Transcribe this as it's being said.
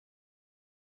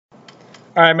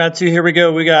All right, Matthew, here we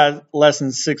go. We got lesson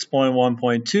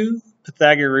 6.1.2,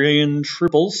 Pythagorean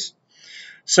triples.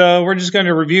 So we're just going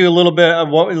to review a little bit of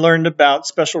what we learned about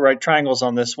special right triangles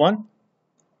on this one.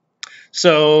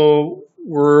 So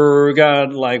we're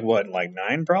got like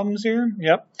 9 problems here?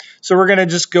 Yep. So we're going to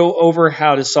just go over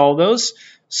how to solve those.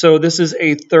 So this is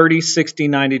a 30, 60,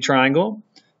 90 triangle.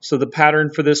 So the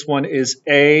pattern for this one is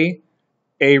A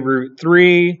root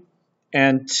 3,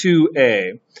 and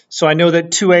 2a. So I know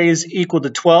that 2a is equal to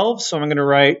 12, so I'm going to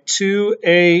write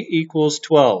 2a equals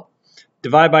 12.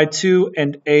 Divide by 2,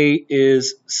 and a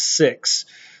is 6.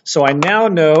 So I now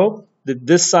know that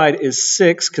this side is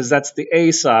 6 because that's the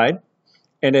a side.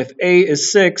 And if a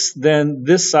is 6, then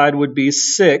this side would be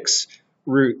 6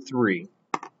 root 3.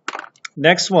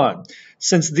 Next one.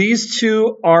 Since these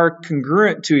two are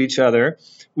congruent to each other,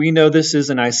 we know this is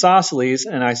an isosceles,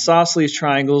 and isosceles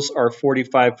triangles are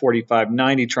 45, 45,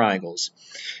 90 triangles.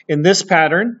 In this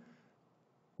pattern,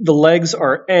 the legs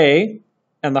are A,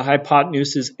 and the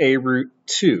hypotenuse is A root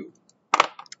 2.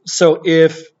 So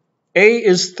if A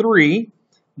is 3,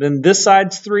 then this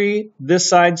side's 3,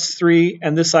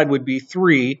 and this side would be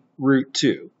 3 root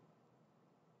 2.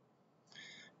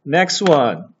 Next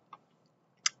one.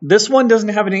 This one doesn't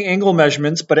have any angle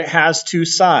measurements, but it has two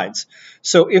sides.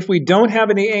 So if we don't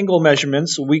have any angle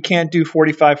measurements, we can't do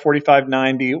 45, 45,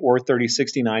 90 or 30,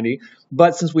 60, 90.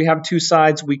 But since we have two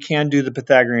sides, we can do the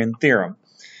Pythagorean theorem.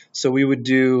 So we would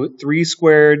do 3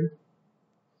 squared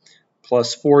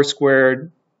plus 4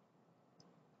 squared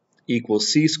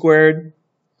equals c squared.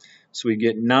 So we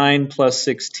get 9 plus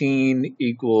 16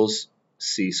 equals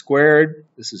c squared.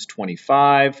 This is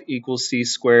 25 equals c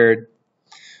squared.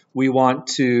 We want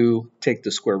to take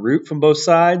the square root from both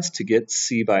sides to get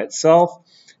c by itself.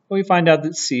 And we find out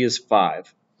that c is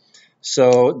 5.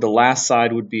 So the last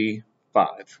side would be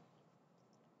 5.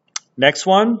 Next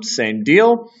one, same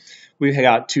deal. We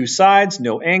got two sides,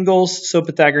 no angles, so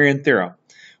Pythagorean theorem.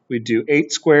 We do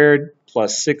 8 squared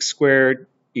plus 6 squared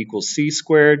equals c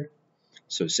squared.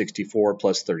 So 64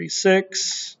 plus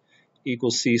 36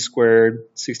 equals c squared.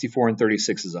 64 and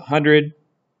 36 is 100.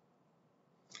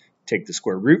 Take the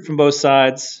square root from both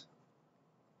sides,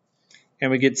 and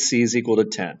we get c is equal to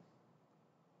 10.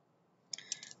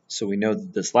 So we know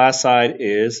that this last side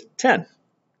is 10.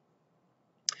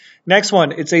 Next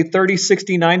one, it's a 30,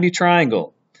 60, 90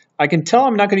 triangle. I can tell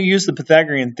I'm not going to use the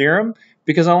Pythagorean theorem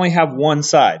because I only have one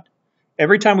side.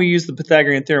 Every time we use the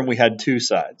Pythagorean theorem, we had two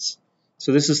sides.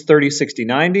 So this is 30, 60,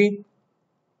 90.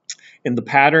 In the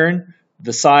pattern,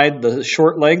 the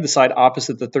short leg, the side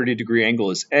opposite the 30-degree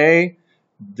angle is A.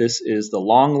 This is the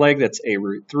long leg, that's A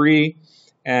root 3,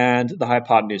 and the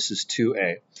hypotenuse is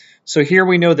 2a. So here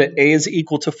we know that a is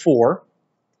equal to 4.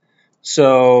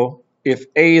 So if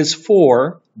a is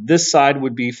 4, this side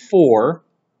would be 4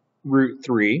 root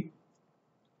 3.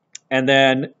 And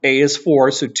then a is 4,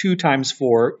 so 2 times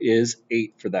 4 is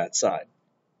 8 for that side.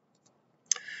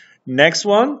 Next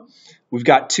one, we've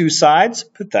got two sides,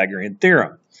 Pythagorean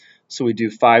theorem. So we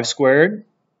do 5 squared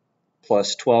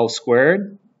plus 12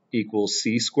 squared equals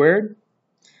c squared.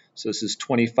 So this is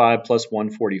 25 plus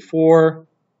 144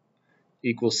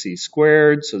 equals c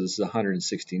squared. So this is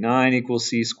 169 equals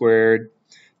c squared.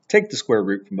 Take the square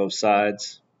root from both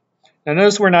sides. Now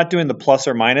notice we're not doing the plus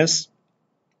or minus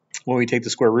when we take the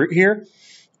square root here,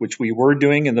 which we were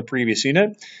doing in the previous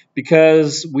unit,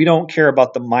 because we don't care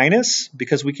about the minus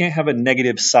because we can't have a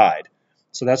negative side.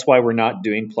 So that's why we're not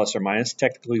doing plus or minus.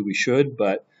 Technically we should,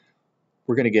 but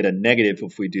we're going to get a negative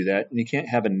if we do that, and you can't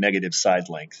have a negative side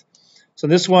length. So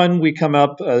this one, we come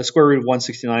up, the square root of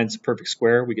 169 is a perfect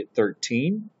square. We get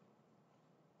 13.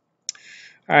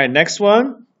 All right, next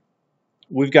one.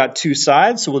 We've got two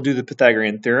sides, so we'll do the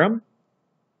Pythagorean theorem.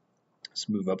 Let's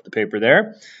move up the paper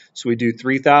there. So we do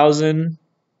 3,000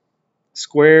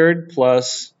 squared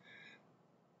plus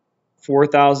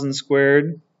 4,000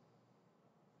 squared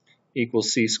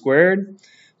equals c squared.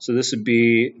 So this would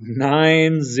be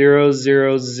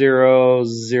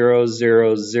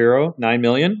 9,000,000, 9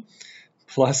 million,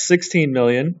 plus 16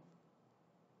 million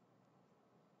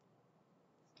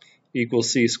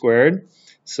equals c squared.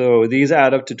 So these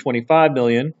add up to 25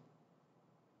 million.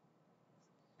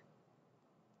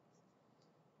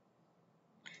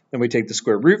 Then we take the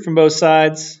square root from both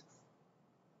sides,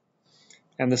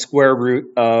 and the square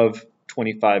root of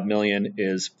 25 million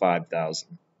is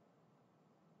 5,000.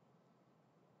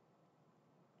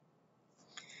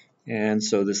 And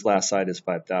so this last side is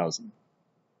 5,000.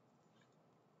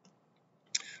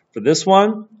 For this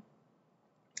one,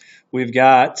 we've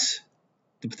got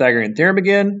the Pythagorean theorem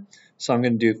again. So I'm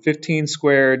going to do 15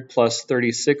 squared plus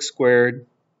 36 squared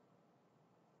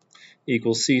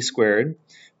equals c squared.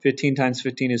 15 times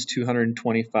 15 is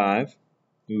 225.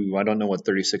 Ooh, I don't know what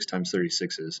 36 times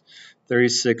 36 is.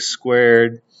 36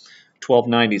 squared,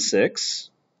 1296.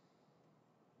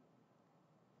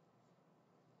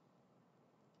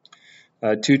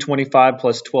 225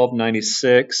 plus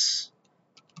 1296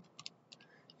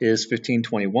 is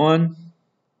 1521.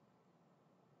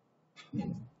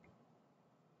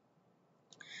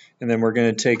 And then we're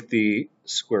going to take the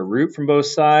square root from both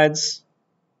sides.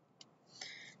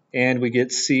 And we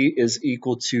get C is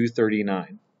equal to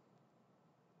 39.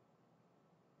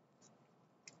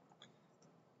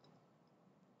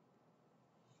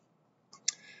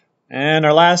 And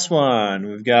our last one,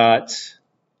 we've got,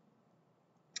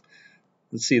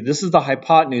 let's see, this is the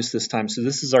hypotenuse this time, so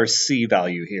this is our C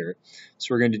value here.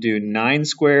 So we're going to do 9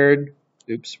 squared,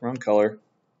 oops, wrong color,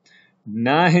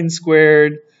 9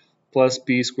 squared plus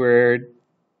B squared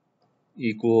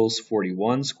equals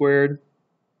 41 squared.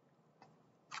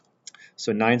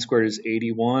 So 9 squared is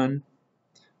 81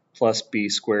 plus B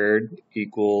squared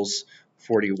equals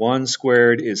 41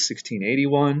 squared is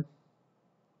 1681.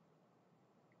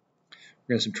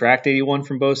 We're going to subtract 81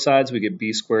 from both sides. We get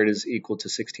B squared is equal to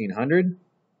 1600.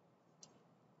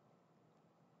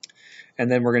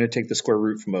 And then we're going to take the square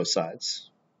root from both sides.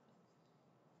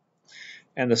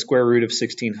 And the square root of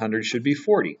 1600 should be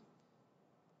 40.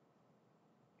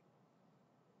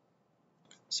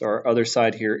 So our other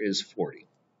side here is 40.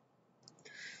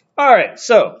 All right,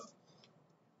 so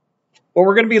what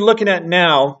we're going to be looking at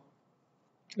now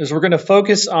is we're going to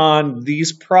focus on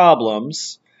these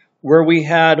problems where we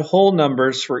had whole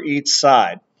numbers for each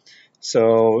side.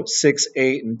 So 6,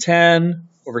 8, and 10.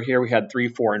 Over here we had 3,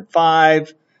 4, and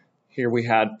 5. Here we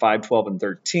had 5, 12, and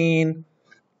 13.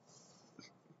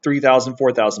 3,000,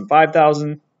 4,000,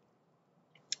 5,000.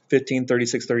 15,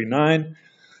 36, 39.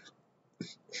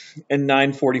 And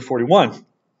 9, 40, 41.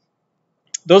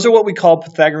 Those are what we call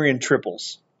Pythagorean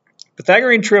triples.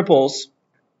 Pythagorean triples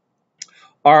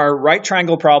are right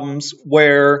triangle problems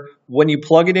where when you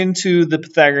plug it into the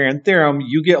Pythagorean theorem,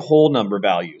 you get whole number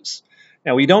values.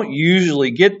 Now, we don't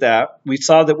usually get that. We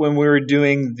saw that when we were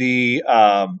doing the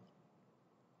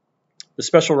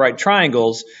special right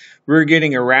triangles, we were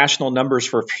getting irrational numbers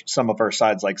for some of our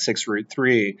sides, like 6 root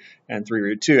 3 and 3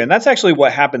 root 2. And that's actually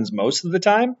what happens most of the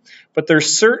time. But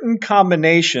there's certain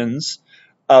combinations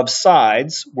of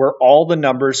sides where all the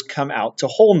numbers come out to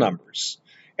whole numbers.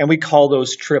 And we call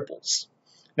those triples.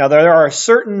 Now, there are a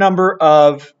certain number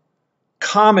of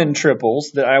common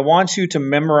triples that I want you to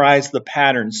memorize the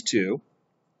patterns to.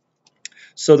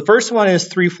 So the first one is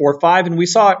 3, 4, 5, and we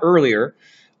saw it earlier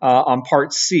on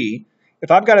part C. If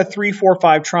I've got a 3, 4,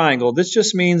 5 triangle, this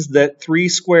just means that 3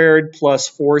 squared plus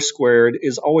 4 squared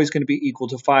is always going to be equal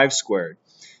to 5 squared.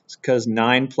 It's because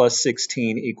 9 plus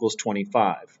 16 equals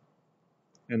 25.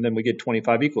 And then we get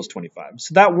 25 equals 25.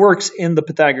 So that works in the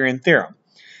Pythagorean theorem.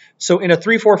 So in a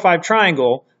 3, 4, 5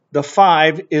 triangle, the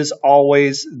 5 is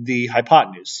always the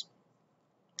hypotenuse.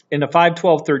 In a 5,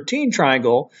 12, 13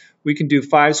 triangle, we can do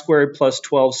 5 squared plus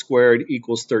 12 squared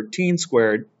equals 13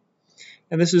 squared.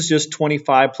 And this is just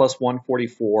 25 plus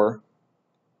 144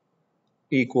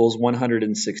 equals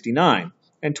 169.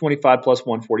 And 25 plus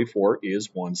 144 is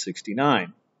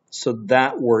 169. So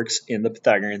that works in the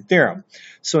Pythagorean theorem.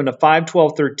 So in a 5,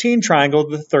 12, 13 triangle,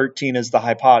 the 13 is the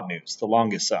hypotenuse, the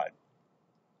longest side.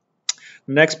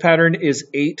 The next pattern is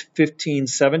 8, 15,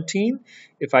 17.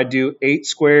 If I do 8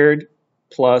 squared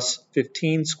plus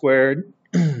 15 squared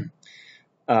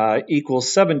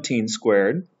equals 17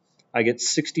 squared, I get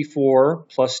 64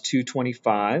 plus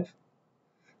 225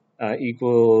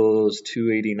 equals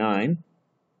 289.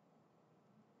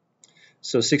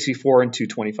 So 64 and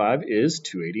 225 is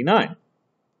 289.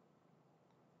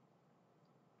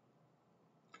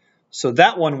 So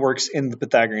that one works in the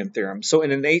Pythagorean theorem. So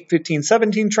in an 8, 15,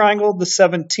 17 triangle, the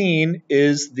 17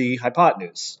 is the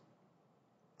hypotenuse.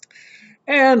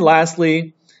 And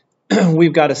lastly,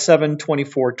 we've got a 7,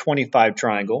 24, 25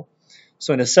 triangle.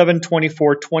 So in a 7,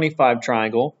 24, 25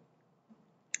 triangle,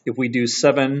 if we do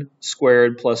 7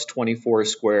 squared plus 24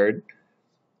 squared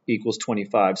equals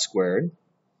 25 squared,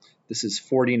 this is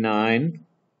 49,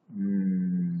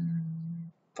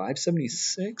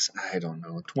 576? I don't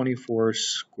know. 24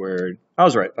 squared. I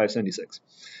was right, 576.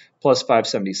 Plus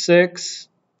 576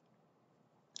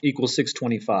 equals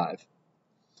 625.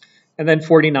 And then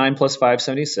 49 plus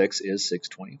 576 is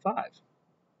 625.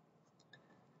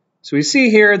 So we see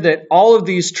here that all of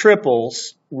these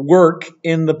triples work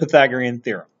in the Pythagorean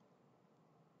theorem.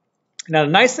 Now,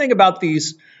 the nice thing about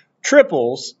these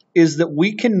triples is that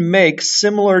we can make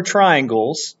similar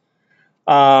triangles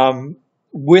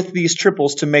with these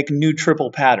triples to make new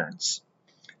triple patterns.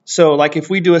 So like if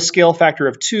we do a scale factor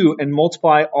of 2 and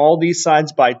multiply all these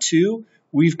sides by 2,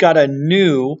 we've got a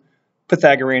new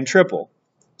Pythagorean triple.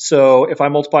 So if I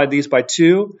multiply these by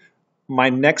 2, my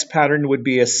next pattern would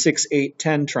be a 6, 8,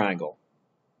 10 triangle.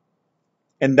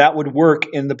 And that would work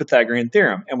in the Pythagorean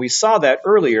theorem. And we saw that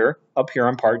earlier up here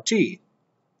on part T.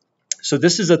 So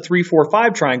this is a 3, 4,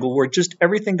 5 triangle where just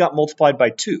everything got multiplied by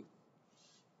 2.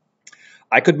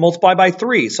 I could multiply by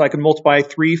 3. So I could multiply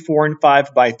 3, 4, and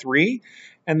 5 by 3.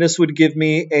 And this would give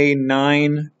me a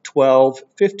 9, 12,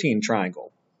 15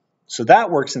 triangle. So that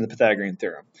works in the Pythagorean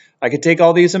theorem. I could take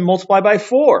all these and multiply by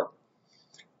 4.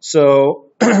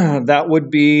 So that would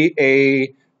be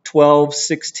a 12,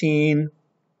 16,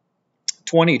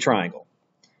 20 triangle.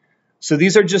 So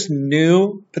these are just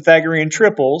new Pythagorean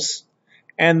triples,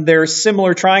 and they're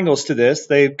similar triangles to this.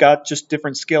 They've got just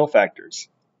different scale factors.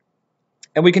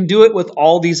 And we can do it with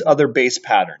all these other base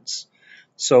patterns.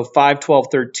 So 5, 12,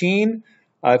 13,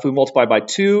 if we multiply by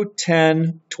 2,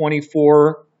 10,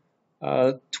 24,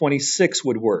 26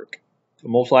 would work. If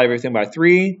we multiply everything by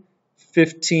 3,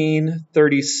 15,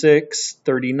 36,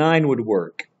 39 would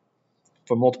work.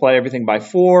 If we multiply everything by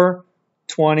 4,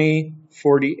 20,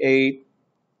 48,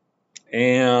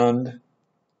 and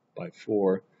by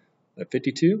 4,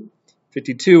 52?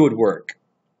 52 would work.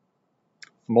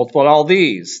 Multiply all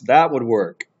these, that would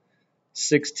work.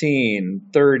 16,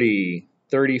 30,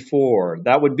 34,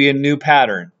 that would be a new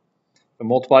pattern. If I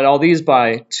multiplied all these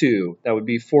by 2, that would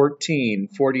be 14,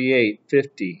 48,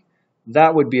 50.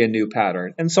 That would be a new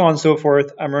pattern, and so on and so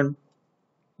forth.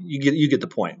 You get the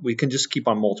point. We can just keep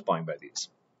on multiplying by these.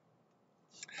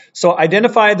 So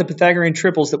identify the Pythagorean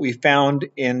triples that we found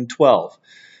in 12.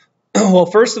 Well,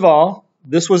 first of all,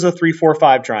 this was a 3, 4,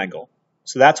 5 triangle.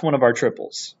 So that's one of our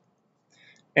triples.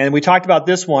 And we talked about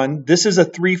this one. This is a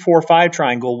 3, 4, 5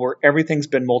 triangle where everything's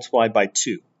been multiplied by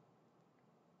 2.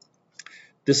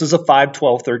 This is a 5,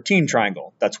 12, 13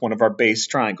 triangle. That's one of our base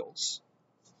triangles.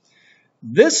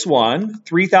 This one,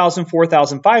 3,000,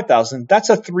 4,000, 5,000, that's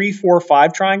a 3, 4,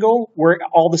 5 triangle where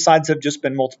all the sides have just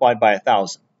been multiplied by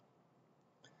 1,000.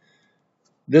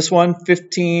 This one,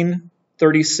 15,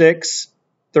 36,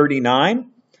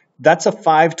 39, that's a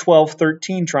 5, 12,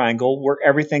 13 triangle where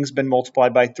everything's been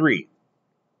multiplied by 3.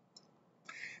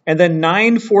 And then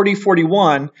 9, 40,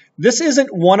 41, this isn't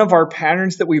one of our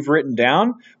patterns that we've written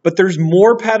down, but there's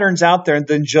more patterns out there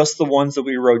than just the ones that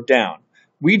we wrote down.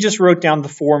 We just wrote down the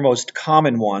 4 most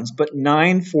common ones, but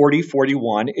 9, 40,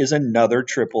 41 is another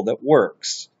triple that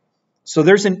works. So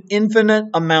there's an infinite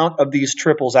amount of these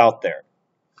triples out there.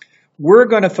 We're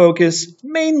going to focus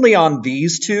mainly on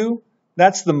these two.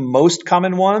 That's the most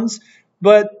common ones,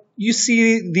 but you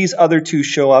see these other two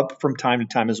show up from time to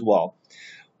time as well.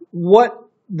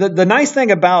 The nice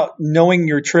thing about knowing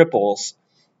your triples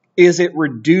is it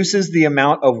reduces the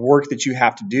amount of work that you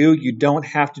have to do. You don't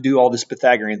have to do all this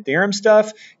Pythagorean theorem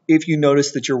stuff if you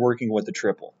notice that you're working with a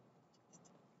triple.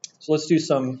 So let's do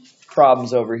some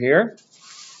problems over here.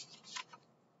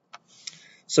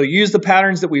 So use the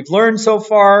patterns that we've learned so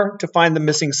far to find the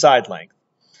missing side length.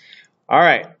 All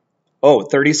right. Oh,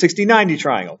 30, 60, 90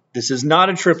 triangle. This is not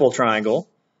a triple triangle.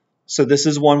 So this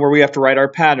is one where we have to write our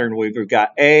pattern. We've got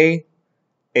A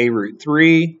root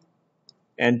 3,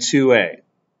 and 2A.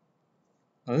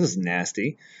 Oh, this is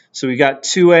nasty. So we got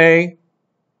 2A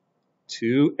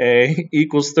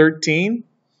equals 13.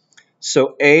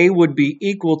 So A would be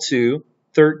equal to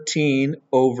 13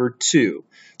 over 2.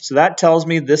 So that tells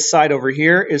me this side over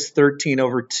here is 13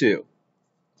 over 2,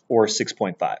 or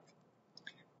 6.5.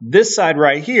 This side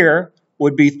right here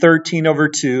would be 13 over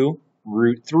 2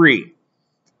 root 3.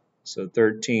 So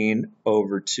 13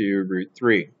 over 2 root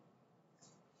 3.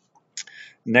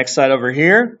 Next side over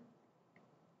here,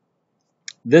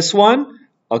 this one,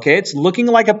 okay, it's looking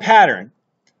like a pattern.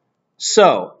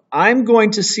 So I'm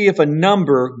going to see if a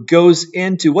number goes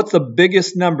into, what's the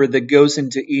biggest number that goes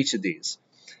into each of these?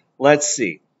 Let's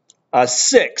see.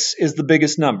 6 is the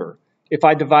biggest number. If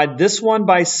I divide this one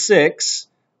by 6,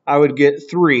 I would get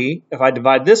 3. If I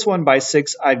divide this one by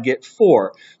 6, I'd get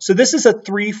 4. So this is a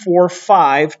 3, 4,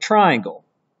 5 triangle.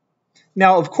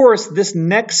 Now, of course, this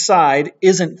next side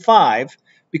isn't 5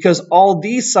 because all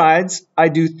these sides, I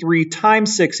do 3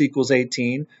 times 6 equals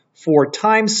 18, 4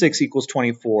 times 6 equals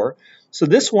 24. So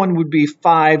this one would be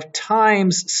 5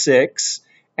 times 6,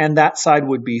 and that side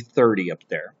would be 30 up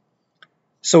there.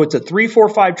 So it's a 3, 4,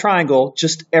 5 triangle,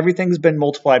 just everything's been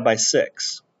multiplied by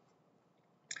 6.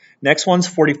 Next one's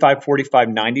 45, 45,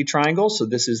 90 triangle. So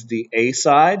this is the A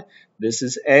side, this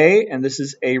is A, and this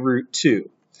is A root 2.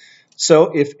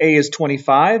 So if A is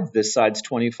 25, this side's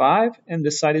 25, and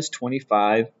this side is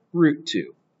 25 root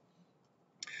 2.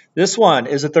 This one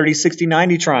is a 30, 60,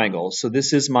 90 triangle. So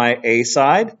this is my A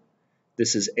side,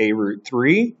 this is A root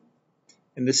 3,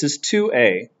 and this is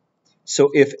 2A.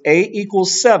 So if A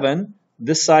equals 7,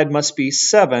 this side must be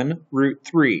 7 root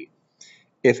 3.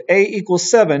 If A equals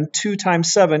 7, 2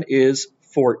 times 7 is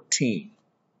 14.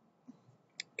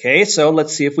 Okay, so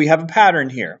let's see if we have a pattern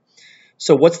here.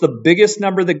 So what's the biggest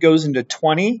number that goes into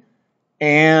 20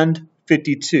 and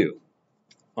 52?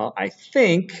 Well, I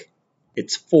think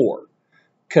it's 4,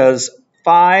 because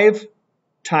 5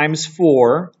 times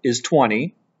 4 is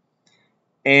 20,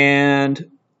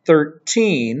 and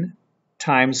 13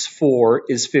 times 4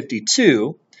 is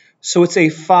 52. So it's a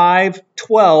 5,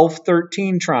 12,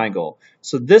 13 triangle.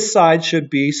 So this side should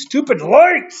be stupid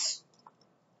lights.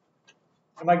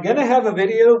 Am I going to have a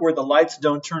video where the lights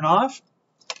don't turn off?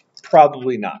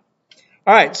 Probably not.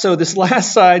 All right, so this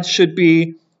last side should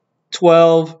be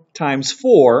 12 times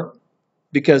 4,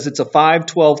 because it's a 5,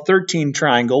 12, 13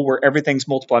 triangle where everything's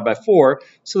multiplied by 4.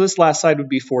 So this last side would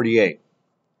be 48.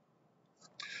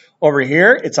 Over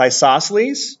here, it's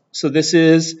isosceles. So this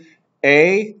is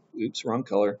A, oops, wrong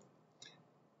color,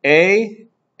 A,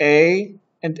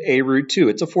 and A root 2.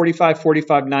 It's a 45,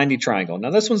 45, 90 triangle. Now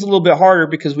this one's a little bit harder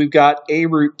because we've got A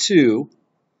root 2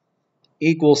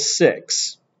 equals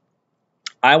 6.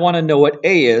 I want to know what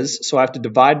A is, so I have to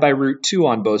divide by root 2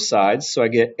 on both sides. So I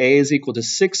get A is equal to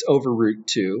 6 over root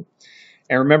 2.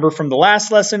 And remember from the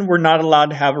last lesson, we're not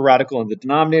allowed to have a radical in the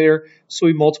denominator, so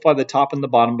we multiply the top and the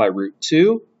bottom by root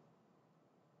 2.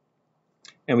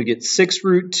 And we get 6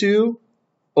 root 2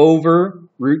 over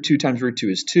root 2 times root 2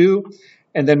 is 2.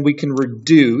 And then we can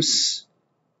reduce,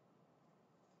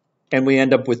 and we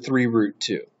end up with 3 root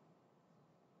 2.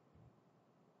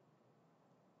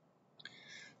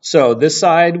 So this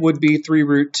side would be 3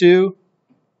 root 2,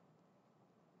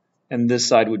 and this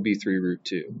side would be 3 root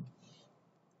 2.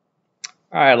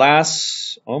 All right,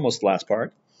 almost last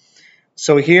part.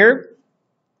 So here,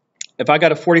 if I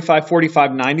got a 45,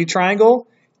 45, 90 triangle,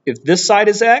 if this side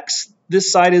is x,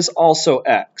 this side is also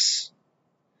x.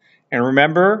 And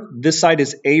remember, this side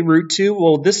is A root 2.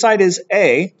 Well, this side is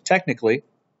A, technically.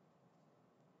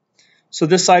 So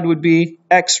this side would be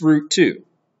x root 2.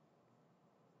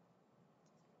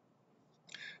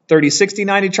 30, 60,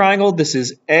 90 triangle, this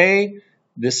is A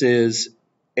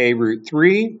root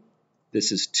 3,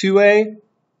 this is 2A.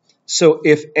 So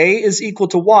if A is equal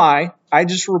to y, I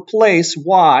just replace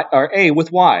y or A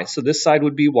with y. So this side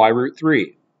would be y root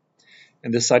 3.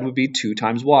 And this side would be 2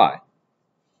 times y.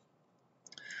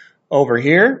 Over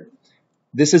here,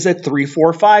 this is a 3,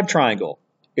 4, 5 triangle.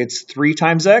 It's 3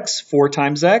 times x, 4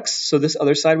 times x, so this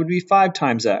other side would be 5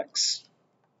 times x.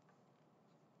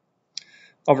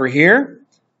 Over here,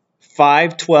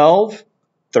 5, 12,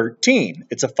 13.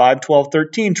 It's a 5, 12,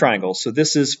 13 triangle. So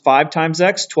this is 5 times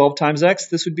x, 12 times x.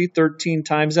 This would be 13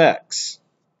 times x.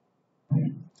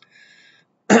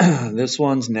 This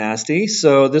one's nasty.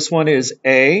 So this one is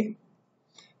A.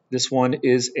 This one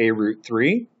is A root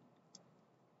 3.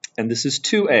 And this is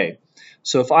 2A.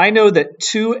 So if I know that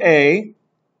 2A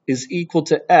is equal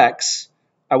to x,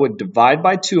 I would divide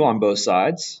by 2 on both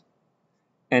sides.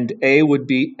 And A would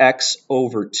be x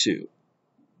over 2.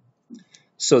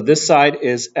 So this side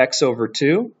is x over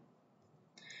 2.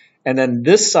 And then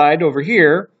this side over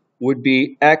here would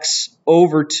be x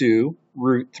over 2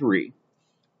 root 3.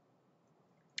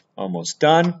 Almost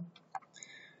done.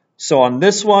 So on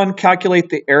this one, calculate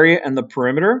the area and the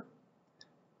perimeter.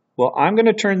 Well, I'm going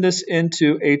to turn this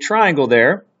into a triangle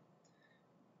there.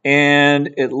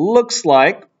 And it looks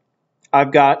like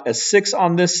I've got a 6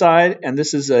 on this side, and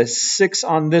this is a 6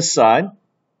 on this side.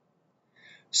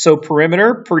 So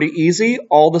perimeter, pretty easy.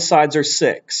 All the sides are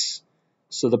 6.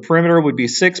 So the perimeter would be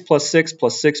 6 plus 6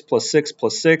 plus 6 plus 6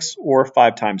 plus 6, or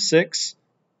 5 times 6.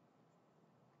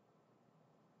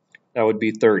 That would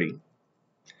be 30.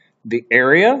 The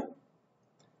area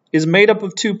is made up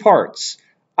of 2 parts.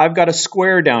 I've got a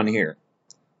square down here.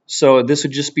 So this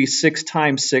would just be 6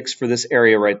 times 6 for this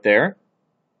area right there.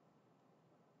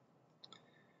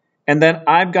 And then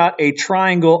I've got a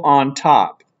triangle on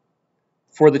top.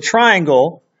 For the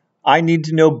triangle, I need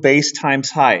to know base times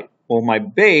height. Well, my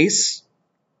base,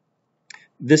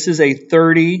 this is a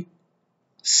 30,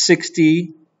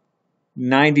 60,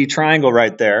 90 triangle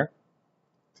right there.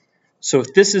 So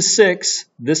if this is 6,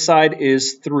 this side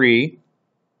is 3,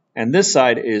 and this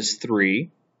side is 3.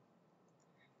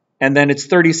 And then it's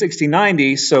 30, 60,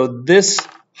 90, so this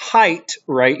height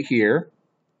right here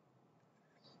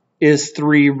is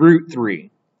 3 root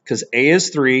 3, because A is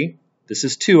 3, this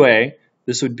is 2A,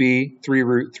 this would be 3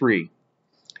 root 3.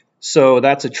 So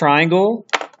that's a triangle.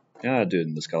 Yeah, I'll do it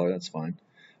in this color, that's fine.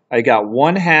 I got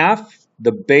 1/2,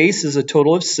 the base is a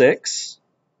total of 6.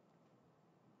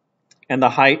 and the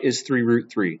height is 3 root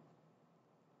 3.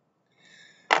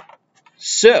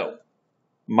 So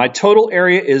my total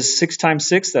area is 6 times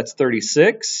 6, that's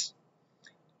 36.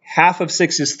 Half of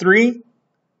 6 is 3.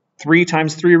 3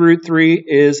 times 3 root 3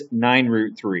 is 9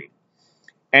 root 3.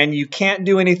 And you can't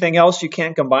do anything else. You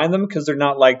can't combine them because they're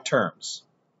not like terms.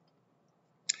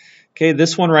 Okay,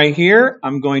 this one right here,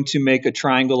 I'm going to make a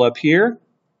triangle up here.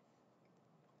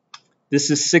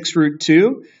 This is 6 root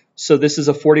 2. So this is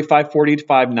a 45,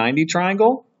 45, 90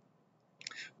 triangle,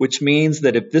 which means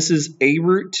that if this is a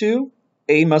root 2,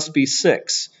 a must be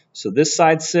 6. So this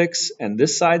side 6 and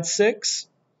this side 6.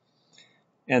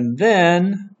 And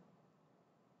then,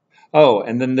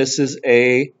 and then this is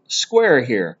a square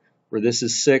here, where this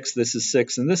is 6,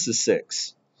 and this is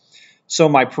 6. So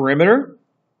my perimeter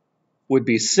would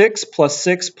be 6 plus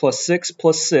 6 plus 6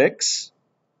 plus 6.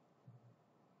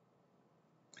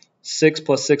 6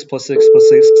 plus 6 plus 6 plus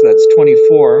 6, that's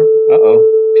 24.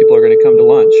 Uh-oh, people are going to come to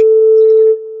lunch.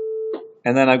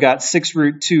 And then I've got 6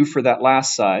 root 2 for that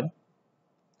last side.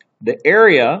 The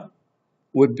area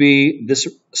would be this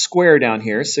square down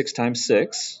here, 6 times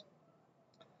 6,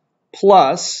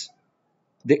 plus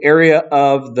the area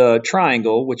of the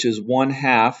triangle, which is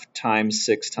 1/2 times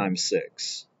 6 times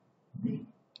 6.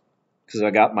 Because I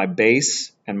got my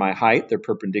base and my height, they're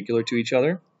perpendicular to each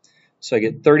other. So I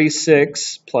get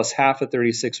 36 plus half of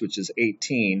 36, which is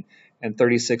 18, and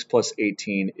 36 plus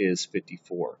 18 is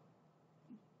 54.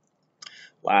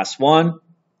 Last one.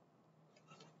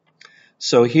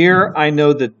 So here I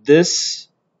know that this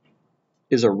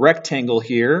is a rectangle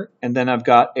here, and then I've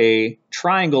got a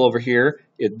triangle over here.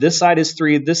 If this side is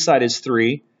 3, this side is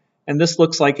 3, and this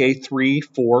looks like a 3,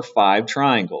 4, 5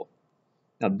 triangle.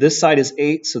 Now this side is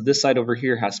 8, so this side over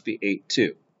here has to be 8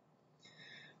 too.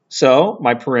 So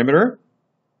my perimeter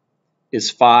is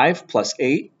 5 plus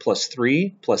 8 plus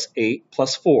 3 plus 8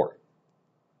 plus 4.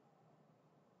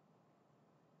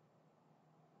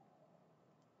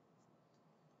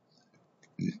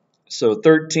 So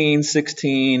 13,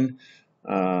 16,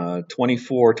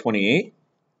 24, 28.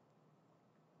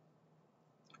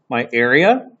 My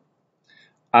area,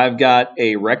 I've got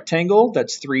a rectangle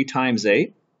that's 3 times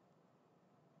 8,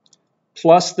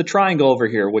 plus the triangle over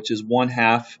here, which is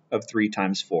 1/2 of 3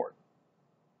 times 4.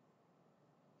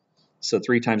 So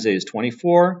 3 times 8 is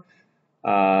 24.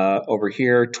 Over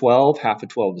here, 12, half of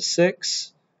 12 is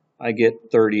 6. I get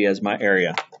 30 as my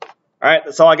area. All right,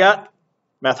 that's all I got.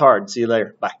 Math hard. See you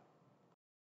later. Bye.